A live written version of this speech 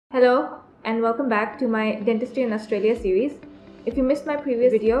Hello and welcome back to my Dentistry in Australia series. If you missed my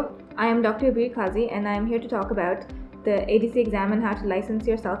previous video, I am Dr. Kazi and I am here to talk about the ADC exam and how to license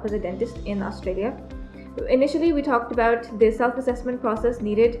yourself as a dentist in Australia. Initially, we talked about the self-assessment process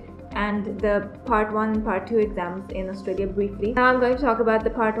needed and the Part 1 and Part 2 exams in Australia briefly. Now I'm going to talk about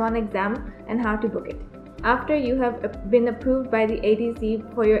the Part 1 exam and how to book it. After you have been approved by the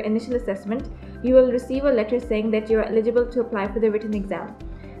ADC for your initial assessment, you will receive a letter saying that you are eligible to apply for the written exam.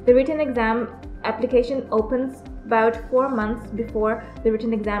 The written exam application opens about 4 months before the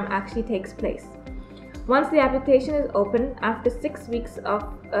written exam actually takes place. Once the application is open, after 6 weeks of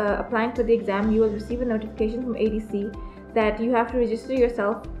applying for the exam, you will receive a notification from ADC that you have to register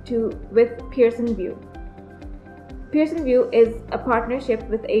yourself with Pearson VUE. Pearson VUE is a partnership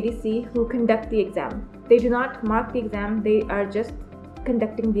with ADC who conduct the exam. They do not mark the exam, they are just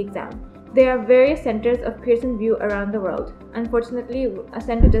conducting the exam. There are various centers of Pearson VUE around the world. Unfortunately, a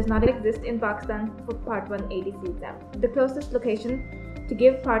center does not exist in Pakistan for Part 1 ADC exam. The closest location to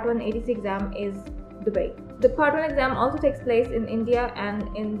give Part 1 ADC exam is Dubai. The Part 1 exam also takes place in India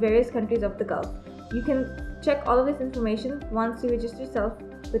and in various countries of the Gulf. You can check all of this information once you register yourself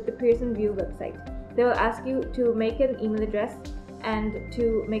with the Pearson VUE website. They will ask you to make an email address and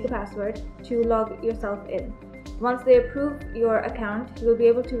to make a password to log yourself in. Once they approve your account, you will be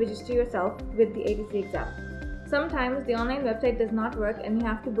able to register yourself with the ADC exam. Sometimes the online website does not work and you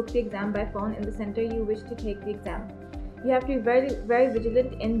have to book the exam by phone in the center you wish to take the exam. You have to be very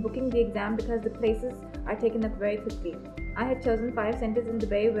vigilant in booking the exam because the places are taken up very quickly. I had chosen 5 centers in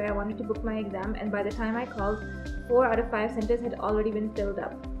Dubai where I wanted to book my exam, and by the time I called, 4 out of 5 centers had already been filled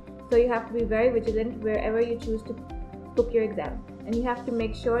up. So you have to be very vigilant wherever you choose to book your exam. And you have to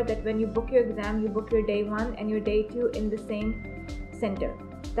make sure that when you book your exam, you book your day 1 and your day 2 in the same center.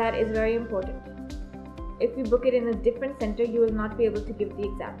 That is very important. If you book it in a different center, you will not be able to give the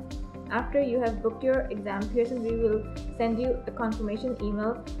exam. After you have booked your exam, Pearson VUE will send you a confirmation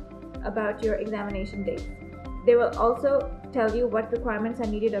email about your examination date. They will also tell you what requirements are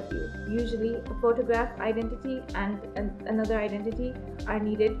needed of you. Usually, a photograph identity and another identity are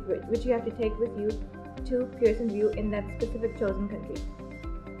needed, which you have to take with you to Pearson VUE in that specific chosen country.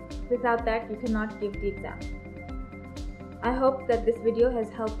 Without that, you cannot give the exam. I hope that this video has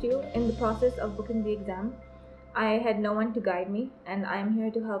helped you in the process of booking the exam. I had no one to guide me, and I am here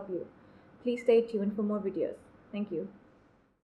to help you. Please stay tuned for more videos. Thank you.